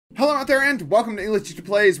Hello out there and welcome to English Teacher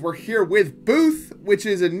Plays. We're here with Booth, which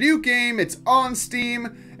is a new game. It's on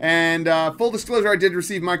Steam, and full disclosure, I did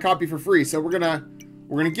receive my copy for free. So we're gonna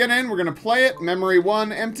get in, we're gonna play it. Memory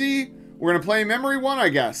 1 empty. We're gonna play Memory 1, I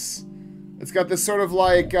guess. It's got this sort of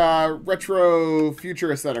like retro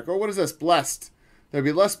future aesthetic. Oh, what is this? Blessed. There'll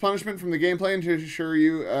be less punishment from the gameplay and to assure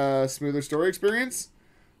you a smoother story experience.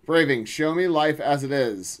 Braving. Show me life as it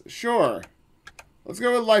is. Sure. Let's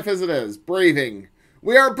go with life as it is. Braving.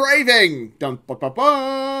 We are braving! Dum ba ba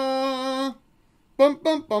ba! Bum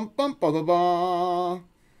bum bum bum ba ba ba!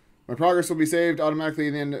 My progress will be saved automatically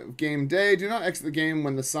at the end of game day. Do not exit the game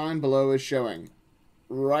when the sign below is showing.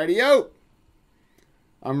 Rightio!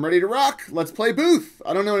 I'm ready to rock. Let's play Booth.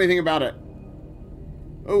 I don't know anything about it.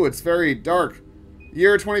 Oh, it's very dark.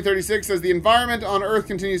 Year 2036 says the environment on Earth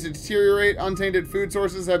continues to deteriorate. Untainted food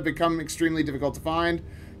sources have become extremely difficult to find.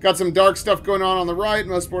 Got some dark stuff going on the right.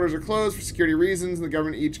 Most borders are closed for security reasons, and the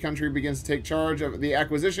government of each country begins to take charge of the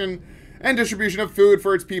acquisition and distribution of food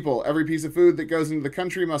for its people. Every piece of food that goes into the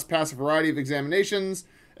country must pass a variety of examinations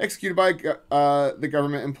executed by the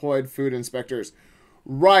government-employed food inspectors.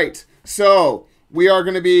 Right. So we are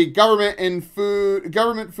going to be government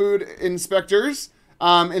food inspectors.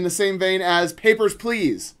 In the same vein as Papers,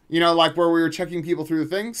 Please. You know, like where we were checking people through the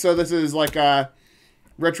thing. So this is like a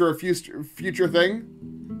retro future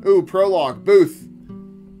thing. Ooh, prologue. Booth.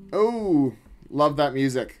 Ooh, love that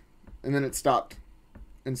music. And then it stopped.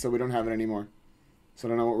 And so we don't have it anymore. So I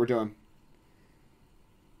don't know what we're doing.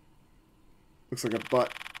 Looks like a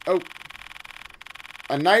butt. Oh.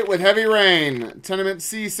 A night with heavy rain. Tenement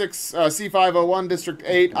C501, District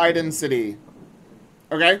 8, Iden City.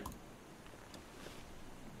 Okay.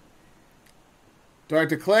 Do I have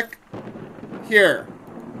to click? Here.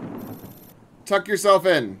 Tuck yourself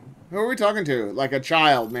in. Who are we talking to? Like a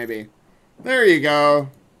child, maybe. There you go.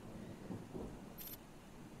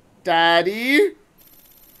 Daddy?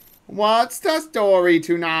 What's the story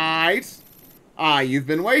tonight? Ah, you've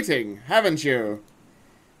been waiting, haven't you?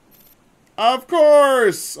 Of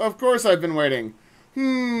course! Of course I've been waiting.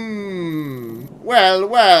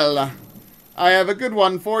 Well. I have a good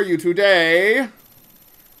one for you today.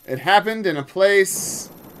 It happened in a place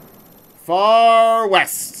far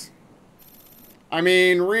west. I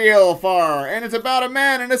mean, real far. And it's about a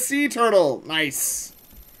man and a sea turtle. Nice.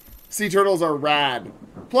 Sea turtles are rad.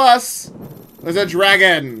 Plus, there's a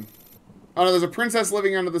dragon. Oh no, there's a princess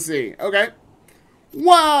living under the sea. Okay.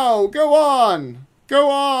 Wow, go on.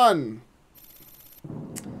 Go on.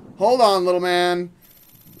 Hold on, little man.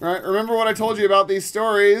 Right, remember what I told you about these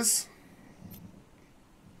stories.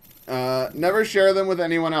 Never share them with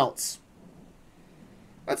anyone else.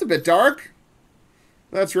 That's a bit dark.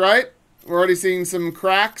 That's right. We're already seeing some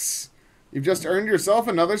cracks. You've just earned yourself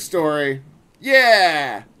another story.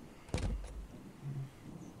 Yeah!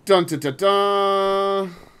 Dun dun dun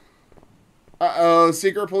dun. Uh-oh,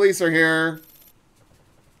 secret police are here.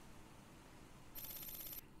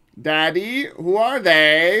 Daddy, who are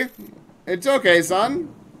they? It's okay,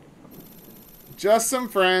 son. Just some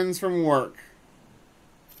friends from work.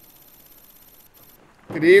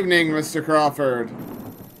 Good evening, Mr. Crawford.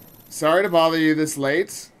 Sorry to bother you this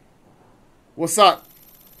late. What's up?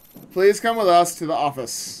 Please come with us to the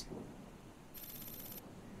office.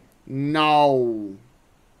 No.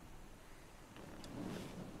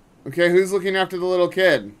 Okay, who's looking after the little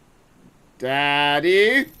kid?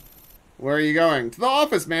 Daddy? Where are you going? To the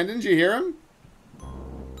office, man. Didn't you hear him?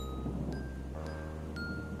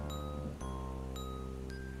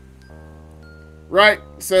 Right,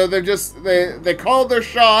 so they called their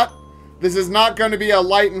shot. This is not going to be a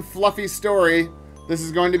light and fluffy story. This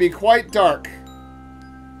is going to be quite dark.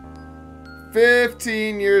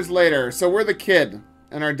 15 years later. So we're the kid.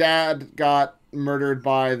 And our dad got murdered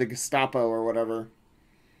by the Gestapo or whatever.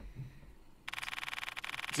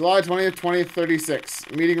 July 20th,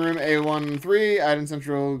 2036. Meeting room A13, Iden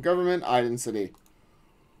Central Government, Iden City.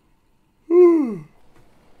 Whew.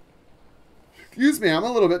 Excuse me, I'm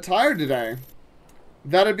a little bit tired today.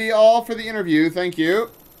 That'd be all for the interview, thank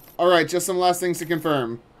you. Alright, just some last things to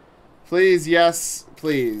confirm. Please, yes,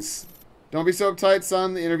 please. Don't be so uptight,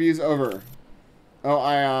 son. The interview's over.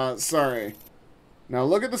 Oh, sorry. Now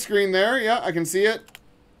look at the screen there. Yeah, I can see it.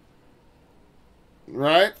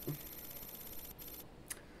 Right?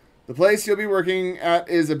 The place you'll be working at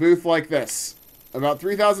is a booth like this. About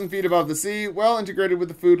 3,000 feet above the sea, well integrated with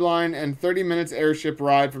the food line, and 30 minutes airship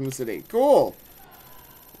ride from the city. Cool!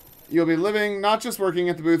 You'll be living, not just working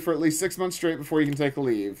at the booth for at least 6 months straight before you can take a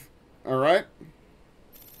leave. Alright?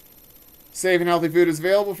 Safe and healthy food is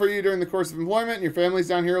available for you during the course of employment, and your families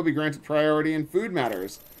down here will be granted priority in food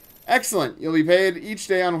matters. Excellent. You'll be paid each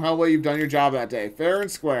day on how well you've done your job that day. Fair and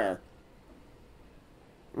square.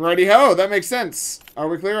 Righty-ho, that makes sense. Are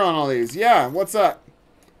we clear on all these? Yeah, what's up?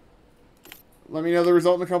 Let me know the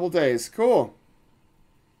result in a couple days. Cool.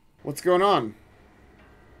 What's going on?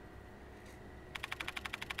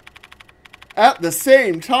 At the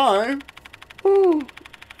same time... Ooh.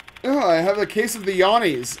 Oh, I have a case of the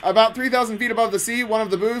yawnies. About 3,000 feet above the sea, one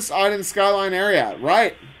of the booths eyed in skyline area.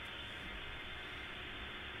 Right.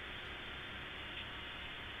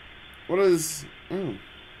 What is... Oh.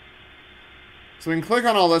 So we can click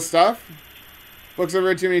on all this stuff. Books I've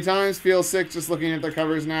read too many times. Feel sick just looking at the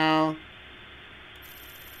covers now.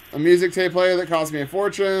 A music tape player that cost me a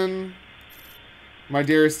fortune. My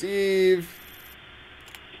Dearest Eve.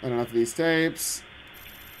 I don't know if these tapes.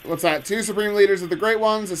 What's that? 2 supreme leaders of the great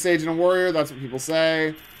ones. A sage and a warrior. That's what people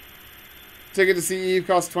say. Ticket to see Eve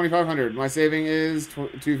costs $2,500. My saving is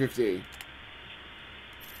 $250.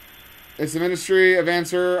 It's the Ministry of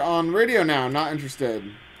Answer on radio now. Not interested.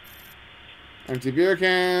 Empty beer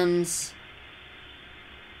cans.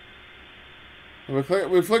 We've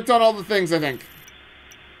clicked on all the things, I think.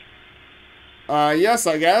 Yes,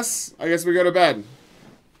 I guess. I guess we go to bed.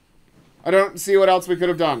 I don't see what else we could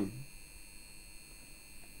have done.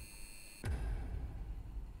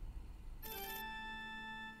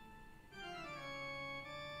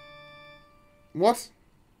 What?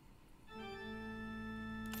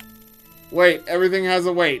 Wait, everything has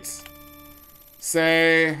a weight.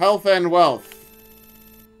 Say, health and wealth.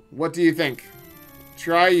 What do you think?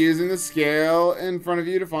 Try using the scale in front of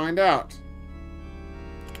you to find out.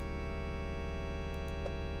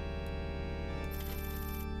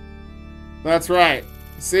 That's right.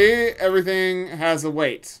 See? Everything has a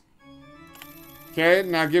weight. Okay,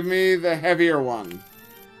 now give me the heavier one.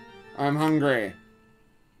 I'm hungry.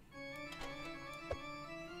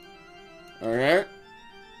 Okay.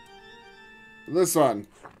 This one.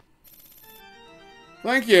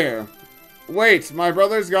 Thank you. Wait, my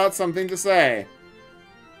brother's got something to say.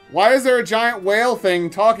 Why is there a giant whale thing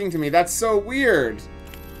talking to me? That's so weird.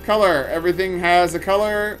 Color. Everything has a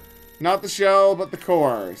color. Not the shell, but the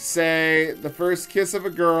core. Say, the first kiss of a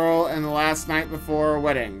girl and the last night before a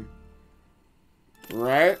wedding.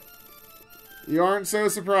 Right? You aren't so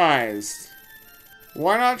surprised.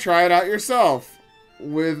 Why not try it out yourself?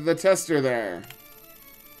 With the tester there.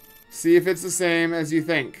 See if it's the same as you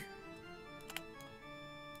think.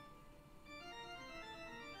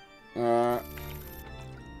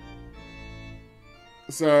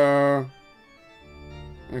 So...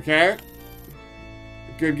 Okay.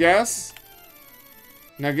 Good guess.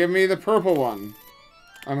 Now give me the purple one.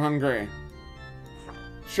 I'm hungry.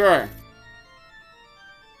 Sure.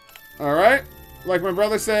 Alright. Like my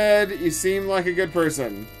brother said, you seem like a good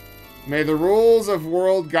person. May the rules of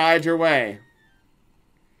world guide your way.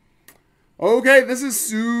 Okay, this is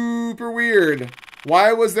super weird.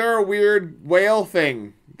 Why was there a weird whale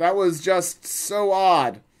thing? That was just so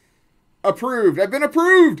odd. Approved. I've been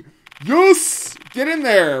approved! Yes! Get in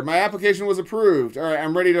there. My application was approved. Alright,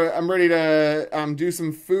 I'm ready to do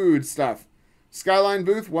some food stuff. Skyline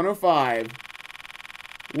booth 105.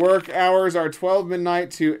 Work hours are 12 midnight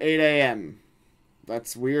to 8 a.m.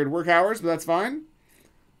 That's weird work hours, but that's fine.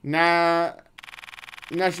 National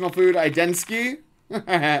Food Idensky.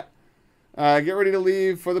 Get ready to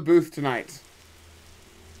leave for the booth tonight.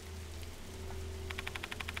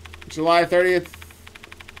 July 30th.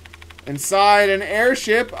 Inside an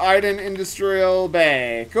airship, Iden Industrial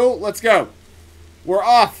Bay. Cool, let's go. We're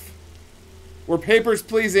off. We're papers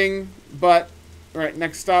pleasing, but... Alright,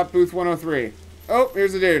 next stop, booth 103. Oh,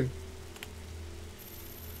 here's a dude.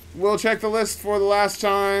 We'll check the list for the last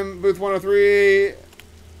time. Booth 103.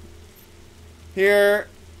 Here.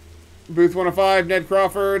 Booth 105, Ned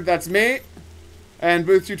Crawford. That's me. And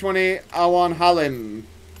booth 220, Awan Halim.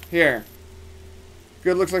 Here.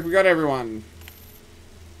 Good, looks like we got everyone.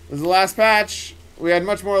 This is the last patch. We had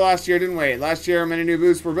much more last year, didn't we? Last year, many new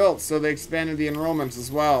booths were built, so they expanded the enrollments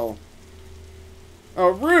as well. Oh,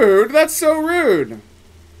 rude? That's so rude.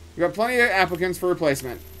 We got plenty of applicants for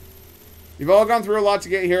replacement. You've all gone through a lot to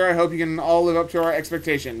get here. I hope you can all live up to our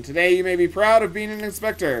expectation. Today, you may be proud of being an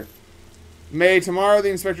inspector. May tomorrow the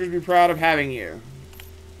inspectors be proud of having you.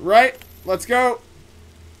 Right? Let's go.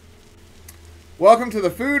 Welcome to the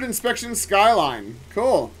Food Inspection Skyline.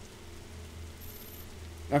 Cool.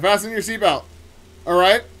 Now fasten your seatbelt.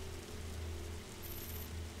 Alright.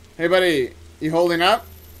 Hey, buddy. You holding up?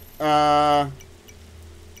 Yeah,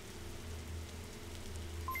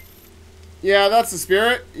 that's the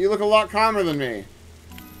spirit. You look a lot calmer than me.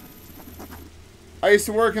 I used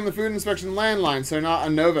to work in the food inspection landline, so not a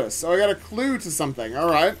novice. So I got a clue to something.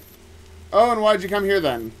 Alright. Oh, and why'd you come here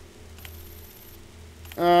then?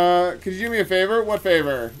 Could you do me a favor? What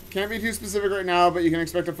favor? Can't be too specific right now, but you can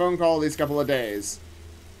expect a phone call these couple of days.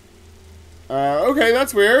 Okay,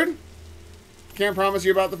 that's weird. Can't promise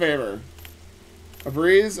you about the favor. A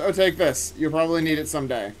breeze? Oh, take this. You'll probably need it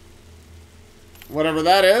someday. Whatever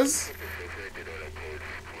that is.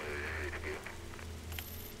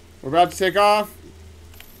 We're about to take off.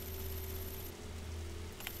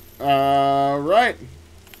 Right.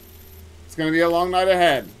 It's gonna be a long night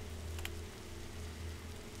ahead.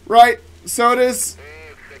 Right, so it is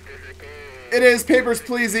Papers,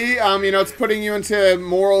 Pleasey. You know, it's putting you into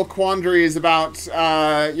moral quandaries about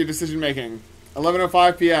your decision making.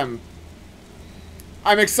 11:05 p.m.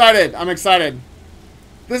 I'm excited. I'm excited.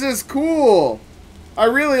 This is cool. I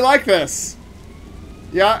really like this.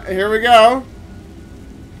 Yeah, here we go.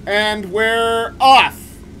 And we're off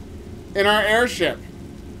in our airship.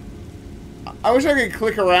 I wish I could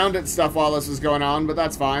click around at stuff while this was going on, but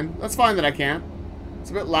that's fine. That's fine that I can't. It's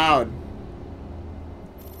a bit loud.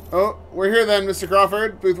 Oh, we're here then, Mr.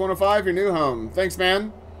 Crawford. Booth 105, your new home. Thanks,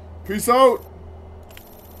 man. Peace out.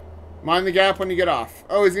 Mind the gap when you get off.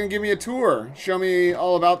 Oh, he's going to give me a tour. Show me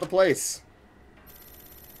all about the place.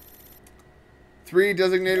 3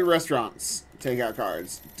 designated restaurants. Takeout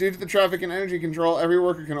cards. Due to the traffic and energy control, every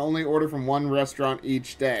worker can only order from 1 restaurant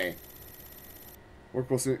each day. Work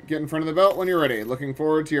will soon get in front of the belt when you're ready. Looking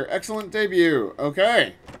forward to your excellent debut.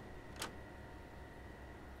 Okay.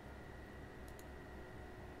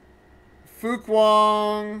 Phuc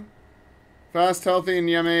Wong. Fast, healthy, and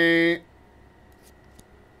yummy.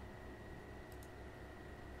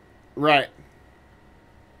 Right.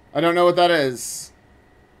 I don't know what that is.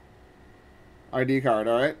 ID card,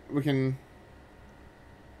 alright. We can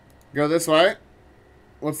go this way.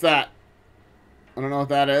 What's that? I don't know what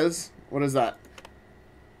that is. What is that?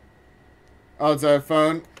 Oh, it's a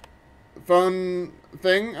phone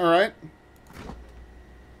thing, alright.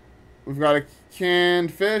 We've got a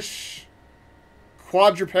canned fish.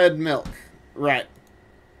 Quadruped milk. Right.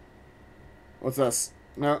 What's this?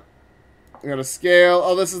 No. We got a scale.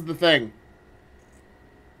 Oh, this is the thing.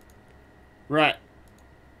 Right.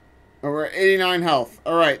 Oh, we're at 89 health.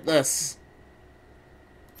 Alright, this.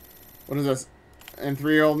 What is this? And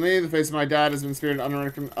 3-year-old me, the face of my dad has been spirited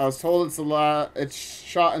unrecognized. I was told it's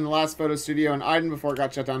shot in the last photo studio in Iden before it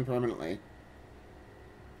got shut down permanently.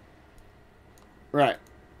 Right.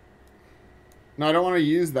 No, I don't want to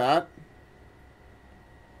use that.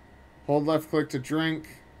 Hold left click to drink.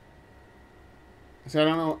 So I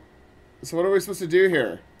don't know. So what are we supposed to do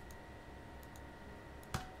here?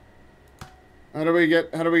 How do we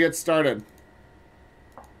get started?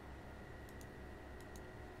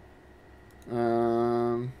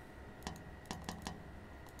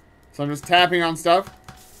 So I'm just tapping on stuff.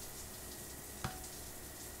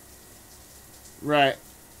 Right.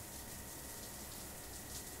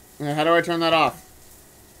 Now, how do I turn that off?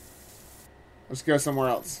 Let's go somewhere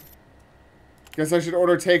else. Guess I should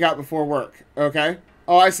order takeout before work. Okay.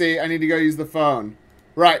 Oh, I see. I need to go use the phone.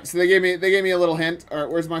 Right. So they gave me a little hint. All right.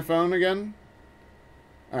 Where's my phone again?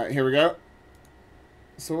 All right. Here we go.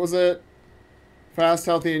 So what was it? Fast,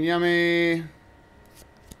 healthy, and yummy.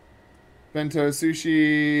 Bento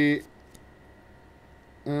sushi.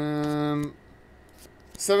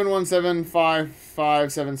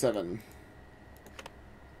 717-5577.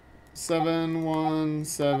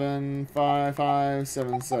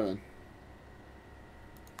 717-5577.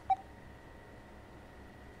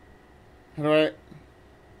 How do I...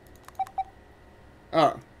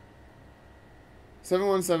 Oh.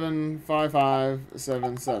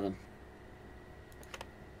 717-5577.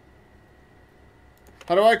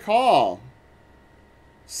 How do I call?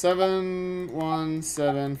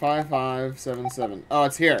 717-5577. Oh,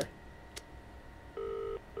 it's here.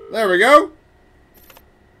 There we go.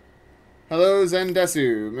 Hello,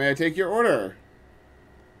 Zendesu. May I take your order?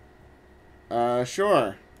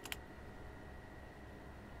 Sure.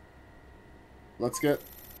 Let's get...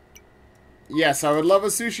 Yes, I would love a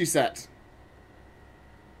sushi set.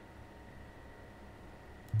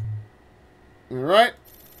 Alright.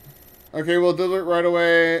 Okay, we'll deliver it right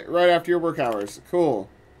away, right after your work hours. Cool.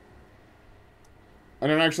 I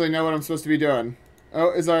don't actually know what I'm supposed to be doing.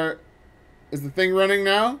 Oh, is the thing running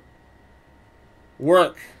now?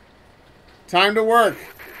 Work. Time to work.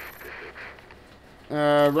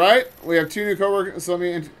 Right. We have 2 new coworkers, so let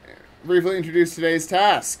me briefly introduce today's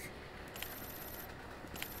task.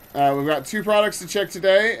 We've got 2 products to check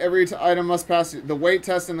today. Every item must pass the weight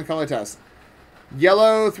test and the color test.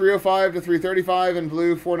 Yellow, 305 to 335, and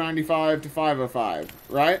blue, 495 to 505.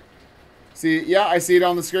 Right? See, yeah, I see it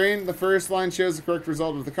on the screen. The first line shows the correct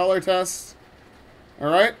result of the color test.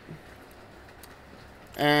 Alright?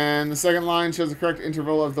 And the second line shows the correct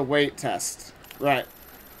interval of the weight test. Right.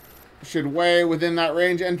 Should weigh within that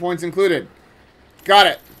range, endpoints included. Got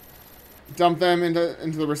it. Dump them into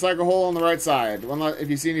the recycle hole on the right side. If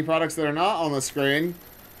you see any products that are not on the screen,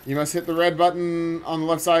 you must hit the red button on the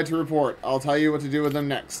left side to report. I'll tell you what to do with them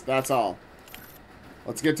next. That's all.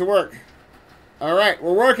 Let's get to work. Alright,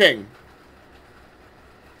 we're working.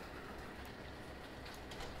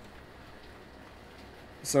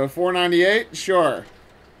 So $4.98, sure.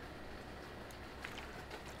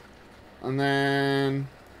 And then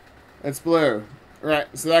it's blue. Right,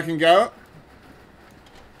 so that can go.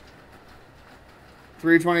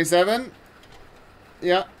 $3.27.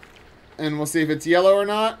 Yeah. And we'll see if it's yellow or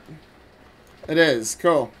not. It is.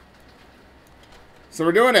 Cool. So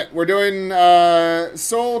we're doing it. We're doing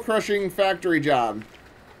soul-crushing factory job.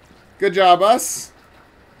 Good job, us.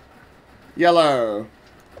 Yellow.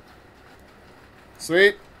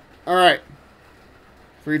 Sweet. Alright.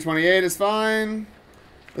 328 is fine.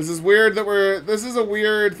 This is weird that this is a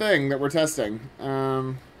weird thing that we're testing.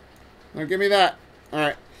 No, give me that.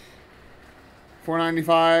 Alright.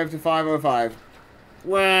 495 to 505.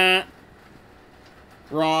 Wah.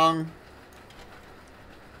 Wrong.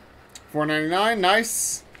 499,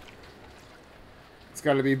 nice. It's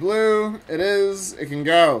got to be blue. It is. It can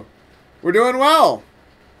go. We're doing well.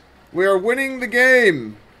 We are winning the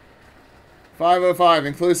game. 505,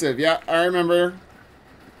 inclusive. Yeah, I remember.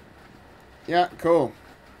 Yeah, cool.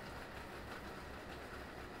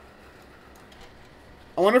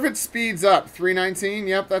 I wonder if it speeds up. 319,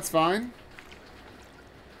 yep, that's fine.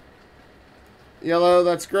 Yellow,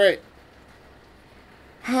 that's great.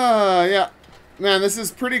 Yeah. Man, this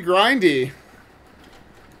is pretty grindy.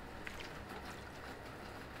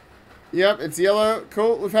 Yep, it's yellow.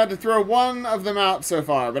 Cool. We've had to throw one of them out so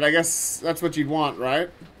far, but I guess that's what you'd want, right?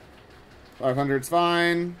 500's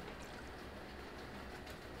fine.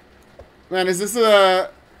 Man, is this a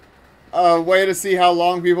way to see how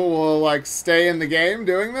long people will, like, stay in the game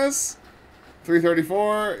doing this?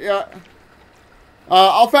 334, yeah.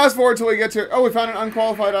 I'll fast forward till we get to... Oh, we found an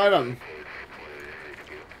unqualified item.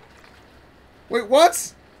 Wait,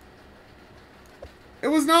 what? It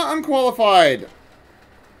was not unqualified.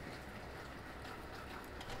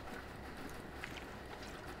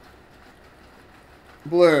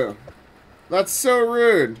 Blue. That's so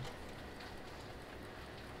rude.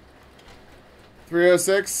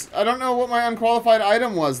 306. I don't know what my unqualified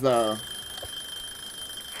item was, though.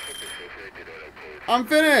 I'm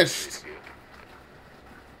finished.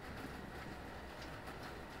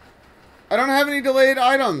 I don't have any delayed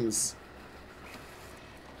items.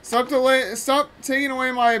 Stop taking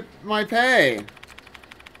away my pay.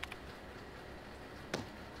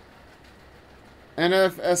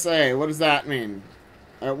 NFSA, what does that mean?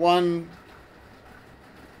 At one...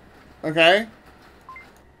 Okay.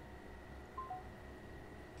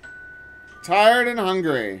 Tired and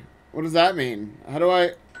hungry. What does that mean? How do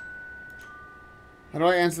I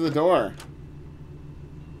answer the door?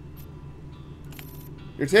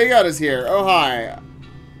 Your takeout is here. Oh, hi.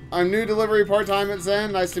 I'm new delivery part-time at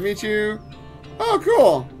Zen. Nice to meet you. Oh,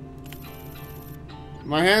 cool.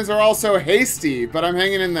 My hands are all so hasty, but I'm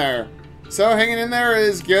hanging in there. So, hanging in there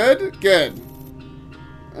is good? Good.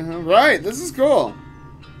 Right, this is cool.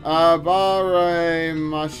 Barimashita.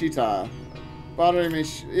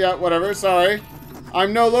 Yeah, whatever, sorry.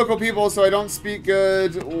 I'm no local people, so I don't speak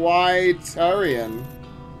good Waitarian.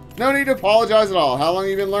 No need to apologize at all. How long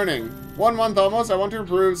have you been learning? 1 month almost. I want to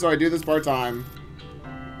improve, so I do this part-time.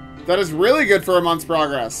 That is really good for a month's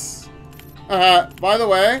progress. By the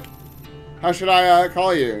way, how should I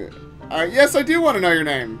call you? Yes, I do want to know your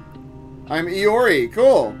name. I'm Iori.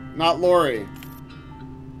 Cool. Not Lori.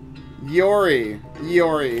 Iori.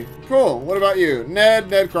 Cool. What about you?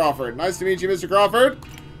 Ned Crawford. Nice to meet you, Mr. Crawford.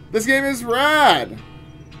 This game is rad.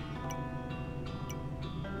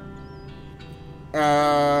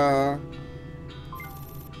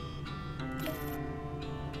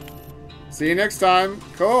 See you next time.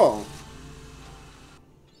 Cool.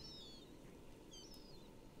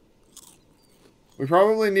 We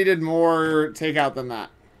probably needed more takeout than that.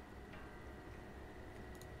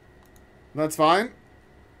 That's fine.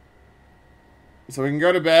 So we can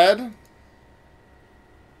go to bed.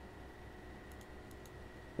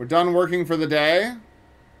 We're done working for the day.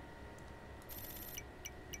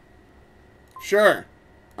 Sure.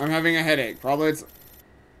 I'm having a headache. Probably it's...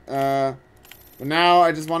 but now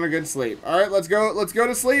I just want a good sleep. Alright, let's go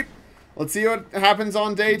to sleep. Let's see what happens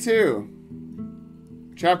on day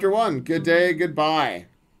 2. Chapter 1. Good day, goodbye.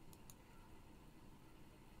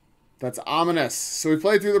 That's ominous. So we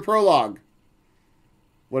played through the prologue.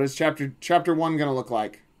 What is chapter 1 gonna look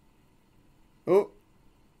like? Oh,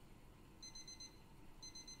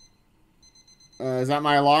 Is that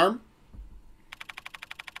my alarm?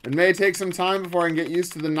 It may take some time before I can get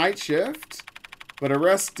used to the night shift, but a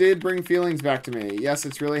rest did bring feelings back to me. Yes,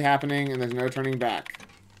 it's really happening, and there's no turning back.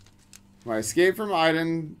 My escape from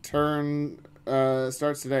Aiden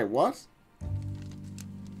starts today. What?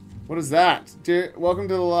 What is that? Welcome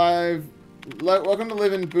to welcome to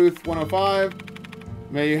live in booth 105.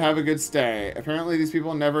 May you have a good stay. Apparently these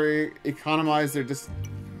people never economize their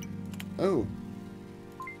Oh.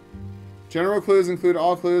 General clues include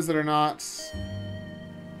all clues that are not...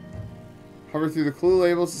 Hover through the clue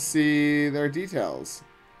labels to see their details.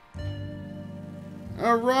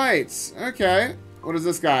 Alright. Okay. What is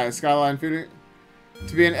this guy? Skyline food...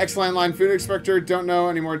 To be an excellent line food inspector. Don't know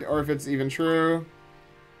anymore or if it's even true.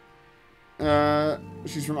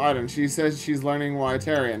 She's from Iden. She says she's learning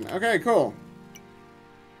Waitarian. Okay, cool.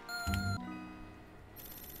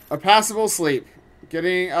 A passable sleep.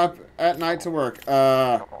 Getting up at night to work.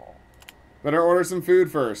 Better order some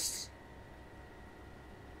food first.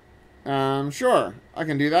 Sure. I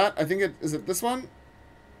can do that. I think is it this one?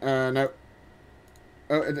 No.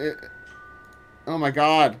 Oh, oh my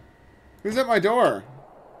god. Who's at my door?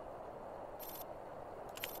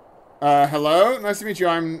 Hello? Nice to meet you.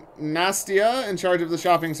 I'm Nastia, in charge of the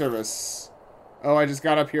shopping service. Oh, I just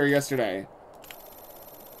got up here yesterday.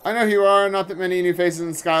 I know who you are. Not that many new faces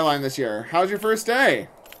in Skyline this year. How's your first day?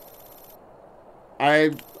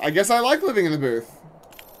 I guess I like living in the booth.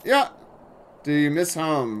 Yeah. Do you miss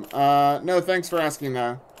home? No, thanks for asking,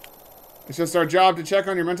 though. It's just our job to check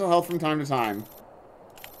on your mental health from time to time.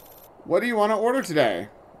 What do you want to order today?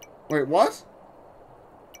 Wait, what?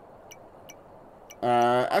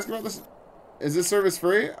 Ask about this. Is this service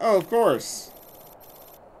free? Oh, of course.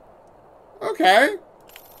 Okay.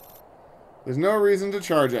 There's no reason to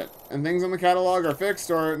charge it. And things on the catalog are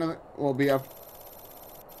fixed or nothing will be up.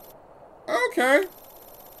 Okay.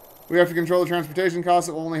 We have to control the transportation costs.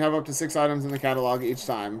 It will only have up to 6 items in the catalog each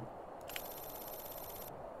time.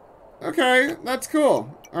 Okay, that's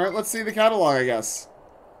cool. Alright, let's see the catalog, I guess.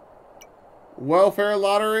 Welfare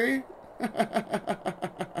lottery.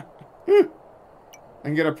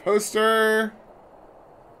 And get a poster.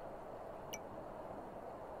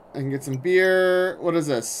 I can get some beer. What is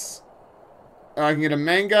this? Oh, I can get a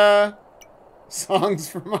manga. Songs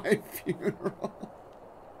for my funeral.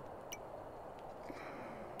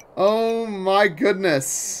 Oh my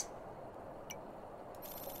goodness.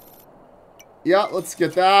 Yeah, let's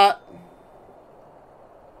get that.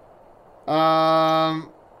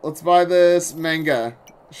 Let's buy this manga.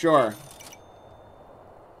 Sure.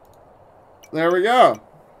 There we go.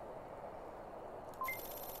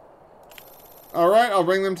 Alright, I'll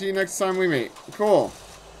bring them to you next time we meet. Cool.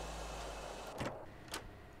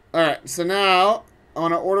 Alright, so now I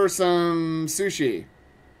want to order some sushi.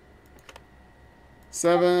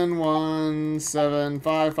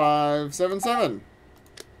 7175577.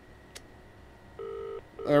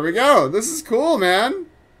 There we go. This is cool, man.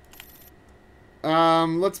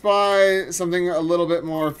 Let's buy something a little bit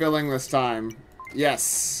more filling this time.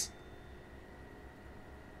 Yes.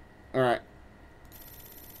 Alright.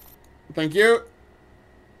 Thank you.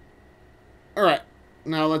 Alright.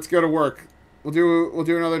 Now let's go to work. We'll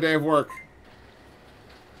do another day of work.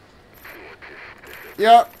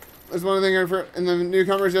 Yep. There's one thing in the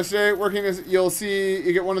newcomers yesterday. Working is you'll see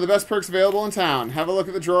you get one of the best perks available in town. Have a look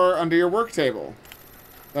at the drawer under your work table.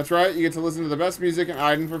 That's right, you get to listen to the best music in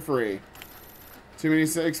Aiden for free. Too many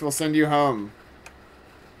mistakes will send you home.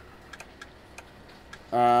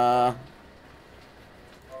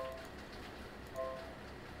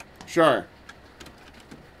 Sure.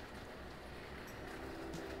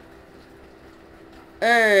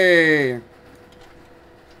 Hey!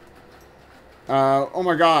 Oh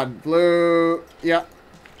my god. Blue. Yeah.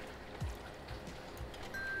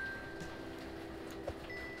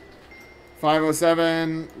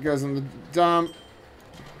 $507 goes in the dump.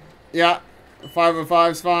 Yeah.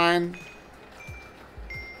 $505's fine.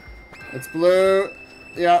 It's blue.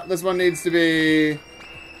 Yeah, this one needs to be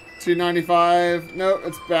 $295. Nope,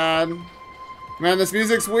 it's bad. Man, this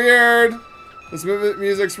music's weird. This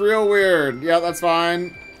music's real weird. Yeah, that's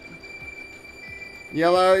fine.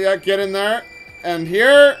 Yellow, yeah, get in there. And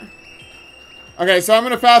here... Okay, so I'm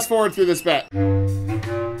going to fast forward through this bit.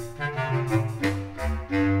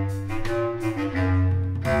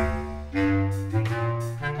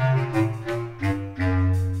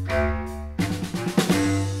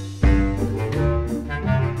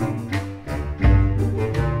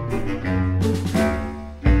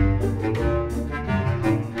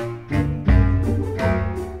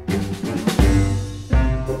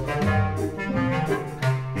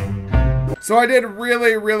 So I did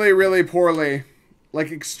really, really, really poorly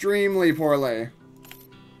Like, extremely poorly.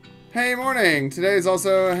 Hey, morning. Today's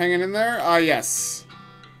also hanging in there? Yes.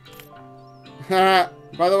 By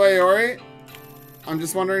the way, Ori, I'm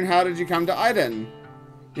just wondering, how did you come to Aiden?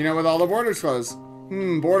 You know, with all the borders closed.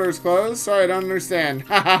 Borders closed? Sorry, I don't understand.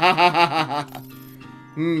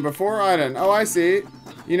 Before Aiden. Oh, I see.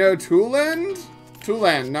 You know Tooland?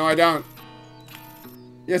 Tooland. No, I don't.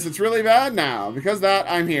 Yes, it's really bad now. Because of that,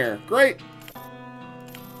 I'm here. Great.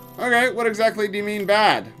 Okay, what exactly do you mean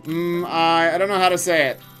bad? I don't know how to say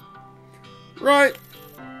it. Right.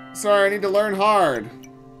 Sorry, I need to learn hard.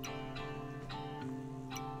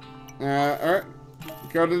 Alright.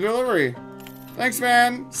 Go to delivery. Thanks,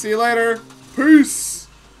 man. See you later. Peace.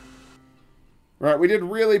 Right, we did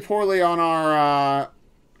really poorly on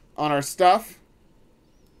our stuff.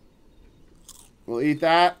 We'll eat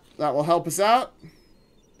that. That will help us out.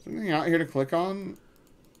 Something out here to click on?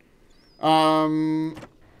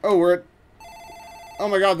 Oh, we're at... Oh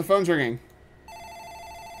my god, the phone's ringing.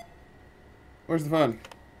 Where's the phone?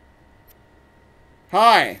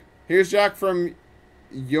 Hi, here's Jack from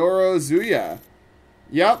Yorozuya.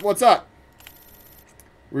 Yep, what's up?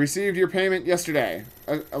 We received your payment yesterday.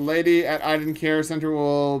 A lady at Aiden Care Center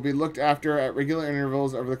will be looked after at regular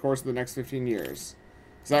intervals over the course of the next 15 years.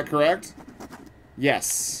 Is that correct?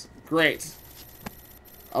 Yes. Great.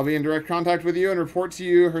 I'll be in direct contact with you and report to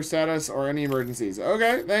you her status or any emergencies.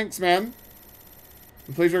 Okay, thanks, man.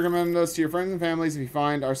 And please recommend us to your friends and families if you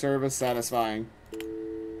find our service satisfying.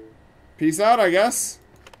 Peace out, I guess.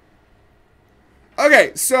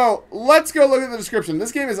 Okay, so let's go look at the description.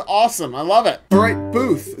 This game is awesome. I love it. All right,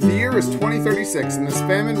 Booth. The year is 2036. In this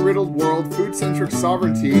famine-riddled world, food-centric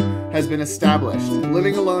sovereignty has been established.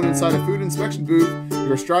 Living alone inside a food inspection booth,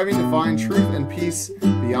 you are striving to find truth and peace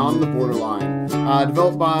beyond the borderline.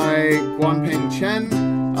 Developed by Guanping Chen,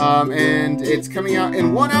 and it's coming out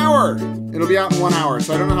in 1 hour. It'll be out in 1 hour,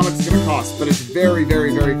 so I don't know how much it's going to cost, but it's very,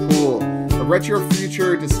 very, very cool. A retro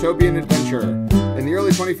future dystopian adventure. In the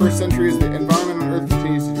early 21st century, as the environment on Earth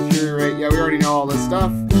continues to deteriorate. Yeah, we already know all this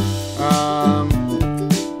stuff.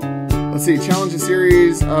 Let's see. Challenge a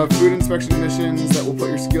series of food inspection missions that will put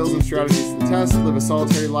your skills and strategies to the test. Live a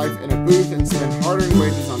solitary life in a booth and spend hard-earned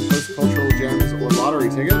wages on post-cultural gems or lottery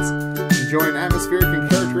tickets. Enjoy an atmospheric and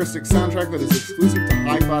characteristic soundtrack that is exclusive to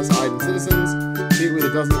high-class Aiden citizens. Meet with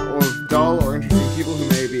a dozen of dull or interesting people who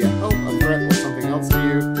may be a help, a threat, or something else to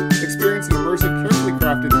you. Experience an immersive, carefully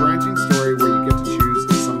crafted, branching story where you get to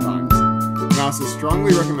choose sometimes. Mouse is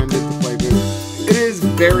strongly recommended to play Booth. It is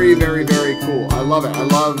very, very, very cool. I love it. I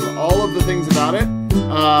love all of the things about it.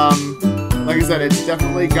 Like I said, it's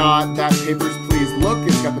definitely got that Papers, Please look.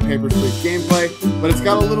 It's got the Papers, Please gameplay. But it's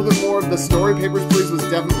got a little bit more of the story. Papers, Please was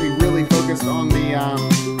definitely really focused on the,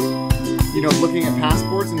 you know, looking at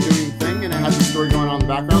passports and doing the thing. And it had the story going on in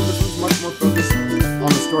the background. This was much more focused on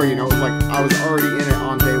the story. You know, it was like I was already in it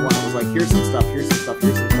on day one. It was like, here's some stuff, here's some stuff,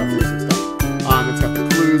 here's some stuff, here's some stuff. It's got the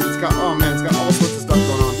clues. It's got, oh man, it's got all sorts of stuff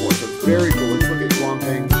going on for it. So it's very cool. Let's look at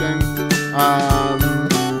Guanping Chen.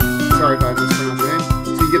 Sorry if I mispronounced your name.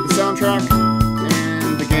 So you get the soundtrack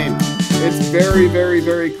and the game. It's very, very,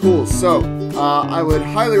 very cool. So I would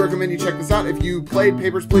highly recommend you check this out. If you played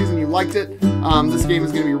Papers, Please and you liked it, this game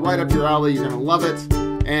is going to be right up your alley. You're going to love it.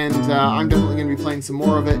 And I'm definitely going to be playing some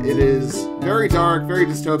more of it. It is very dark, very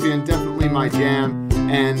dystopian, definitely my jam.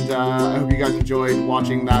 And I hope you guys enjoyed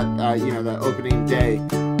watching that, you know, the opening day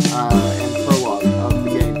and prologue of the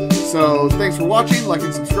game. So thanks for watching, like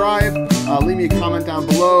and subscribe, leave me a comment down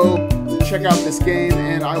below, check out this game,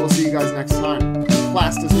 and I will see you guys next time.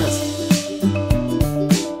 Class dismissed.